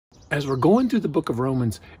As we're going through the book of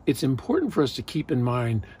Romans, it's important for us to keep in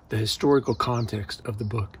mind the historical context of the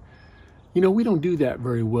book. You know, we don't do that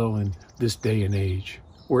very well in this day and age,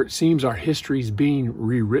 where it seems our history is being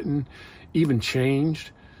rewritten, even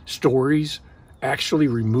changed, stories actually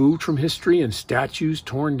removed from history and statues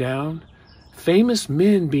torn down, famous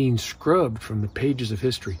men being scrubbed from the pages of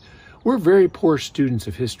history. We're very poor students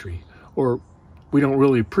of history, or we don't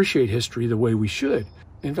really appreciate history the way we should.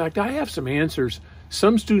 In fact, I have some answers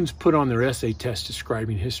some students put on their essay test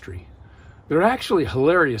describing history. They're actually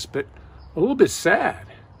hilarious, but a little bit sad.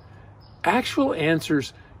 Actual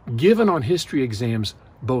answers given on history exams,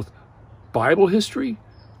 both Bible history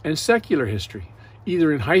and secular history,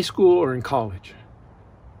 either in high school or in college.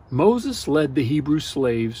 Moses led the Hebrew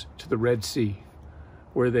slaves to the Red Sea,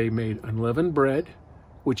 where they made unleavened bread,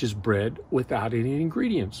 which is bread without any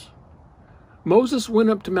ingredients. Moses went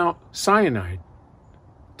up to Mount Sinai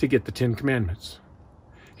to get the Ten Commandments.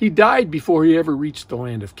 He died before he ever reached the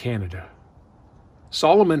land of Canada.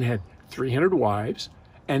 Solomon had 300 wives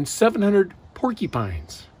and 700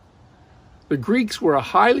 porcupines. The Greeks were a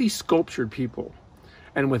highly sculptured people,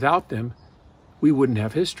 and without them, we wouldn't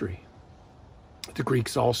have history. The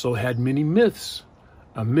Greeks also had many myths.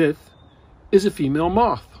 A myth is a female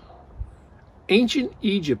moth. Ancient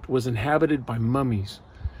Egypt was inhabited by mummies,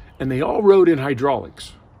 and they all rode in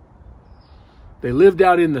hydraulics. They lived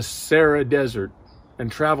out in the Sahara Desert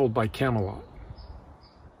and traveled by Camelot.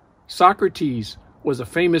 Socrates was a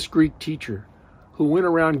famous Greek teacher who went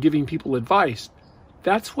around giving people advice.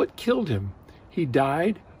 That's what killed him. He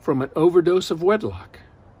died from an overdose of wedlock.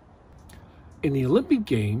 In the Olympic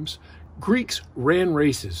Games, Greeks ran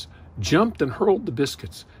races, jumped and hurled the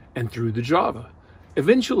biscuits, and threw the Java.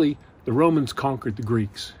 Eventually, the Romans conquered the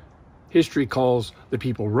Greeks. History calls the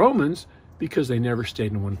people Romans because they never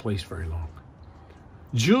stayed in one place very long.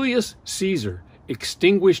 Julius Caesar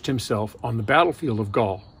extinguished himself on the battlefield of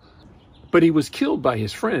Gaul, but he was killed by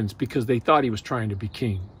his friends because they thought he was trying to be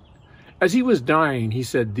king. As he was dying, he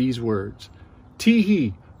said these words,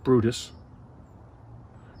 "Tihi, Brutus."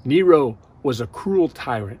 Nero was a cruel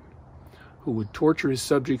tyrant who would torture his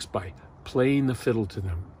subjects by playing the fiddle to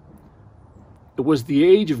them. It was the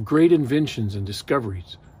age of great inventions and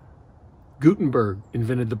discoveries. Gutenberg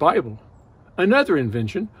invented the Bible. Another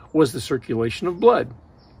invention was the circulation of blood.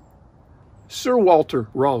 Sir Walter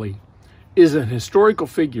Raleigh is an historical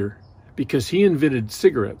figure because he invented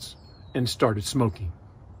cigarettes and started smoking.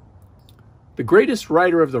 The greatest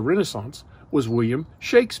writer of the Renaissance was William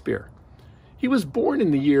Shakespeare. He was born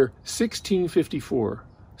in the year 1654,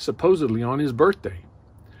 supposedly on his birthday.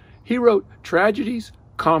 He wrote tragedies,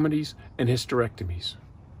 comedies, and hysterectomies.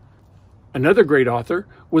 Another great author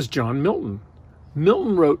was John Milton.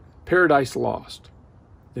 Milton wrote Paradise Lost.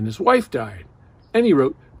 Then his wife died, and he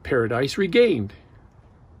wrote Paradise Regained.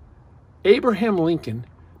 Abraham Lincoln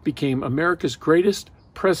became America's greatest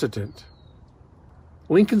president.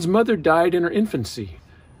 Lincoln's mother died in her infancy,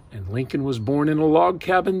 and Lincoln was born in a log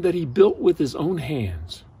cabin that he built with his own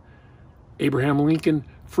hands. Abraham Lincoln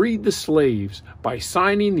freed the slaves by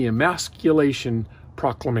signing the Emasculation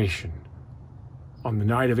Proclamation. On the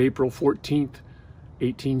night of April 14th,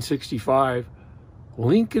 1865,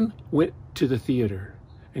 Lincoln went to the theater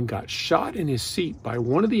and got shot in his seat by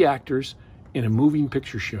one of the actors in a moving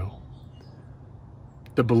picture show.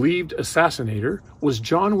 The believed assassinator was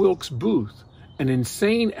John Wilkes Booth, an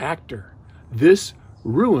insane actor. This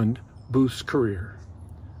ruined Booth's career.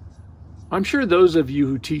 I'm sure those of you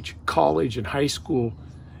who teach college and high school,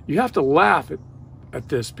 you have to laugh at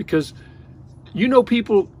this because you know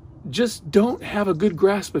people just don't have a good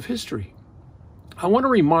grasp of history. I want to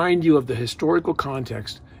remind you of the historical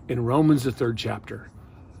context in Romans, the 3rd chapter.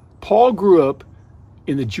 Paul grew up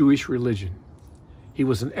in the Jewish religion. He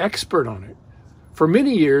was an expert on it. For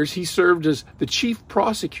many years, he served as the chief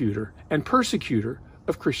prosecutor and persecutor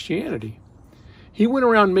of Christianity. He went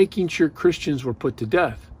around making sure Christians were put to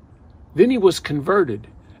death. Then he was converted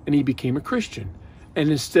and he became a Christian.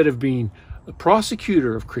 And instead of being a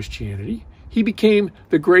prosecutor of Christianity, he became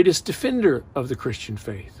the greatest defender of the Christian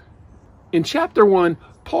faith. In chapter 1,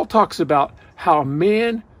 Paul talks about how a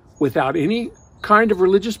man without any kind of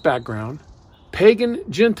religious background, pagan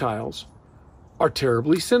Gentiles, are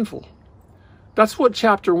terribly sinful. That's what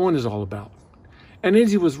chapter 1 is all about. And as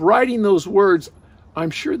he was writing those words, I'm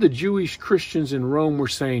sure the Jewish Christians in Rome were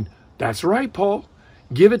saying, "That's right, Paul.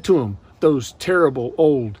 Give it to them, those terrible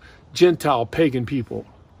old Gentile pagan people."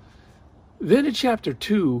 Then in chapter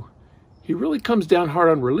 2, he really comes down hard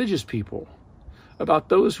on religious people, about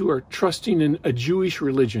those who are trusting in a Jewish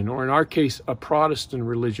religion, or in our case, a Protestant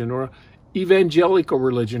religion, or an evangelical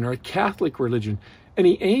religion, or a Catholic religion. And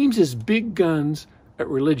he aims his big guns at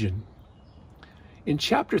religion. In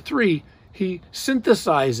chapter 3, he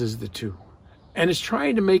synthesizes the two and is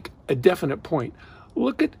trying to make a definite point.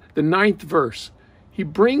 Look at the 9th verse. He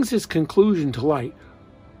brings his conclusion to light.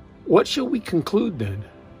 What shall we conclude then?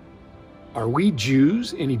 Are we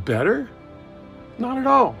Jews any better? Not at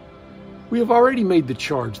all. We have already made the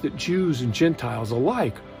charge that Jews and Gentiles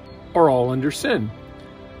alike are all under sin.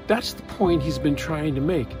 That's the point he's been trying to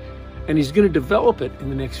make, and he's going to develop it in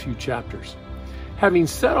the next few chapters. Having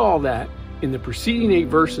said all that, in the preceding 8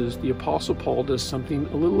 verses, the Apostle Paul does something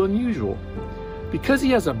a little unusual. Because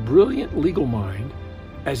he has a brilliant legal mind,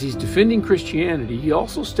 as he's defending Christianity, he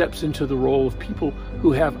also steps into the role of people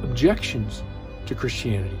who have objections to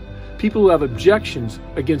Christianity. People who have objections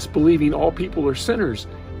against believing all people are sinners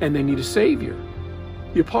and they need a Savior.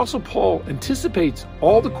 The Apostle Paul anticipates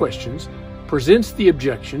all the questions, presents the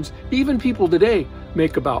objections even people today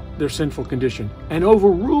make about their sinful condition, and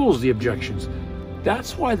overrules the objections.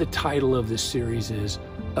 That's why the title of this series is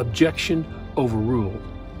Objection Overruled.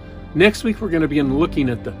 Next week, we're going to begin looking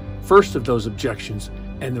at the first of those objections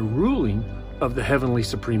and the ruling of the Heavenly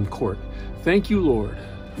Supreme Court. Thank you, Lord,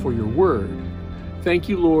 for your word. Thank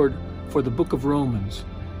you, Lord, for the book of Romans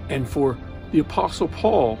and for the Apostle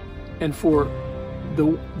Paul and for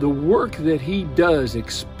the work that he does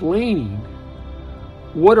explaining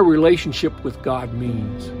what a relationship with God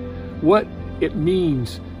means, what it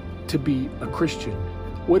means to be a Christian,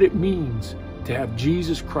 what it means to have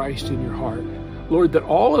Jesus Christ in your heart. Lord, that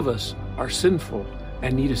all of us are sinful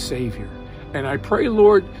and need a Savior. And I pray,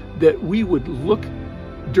 Lord, that we would look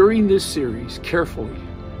during this series carefully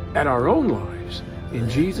at our own lives. In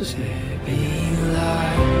Jesus' name,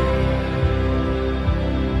 amen.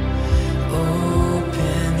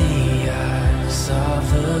 Open the eyes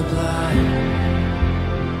of the blind.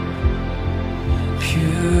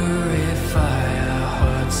 Purify our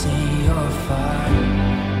hearts in your fire.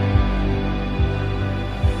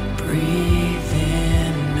 Breathe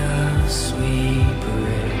in us, we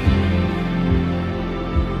pray.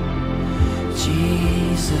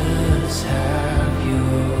 Jesus, have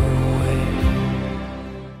your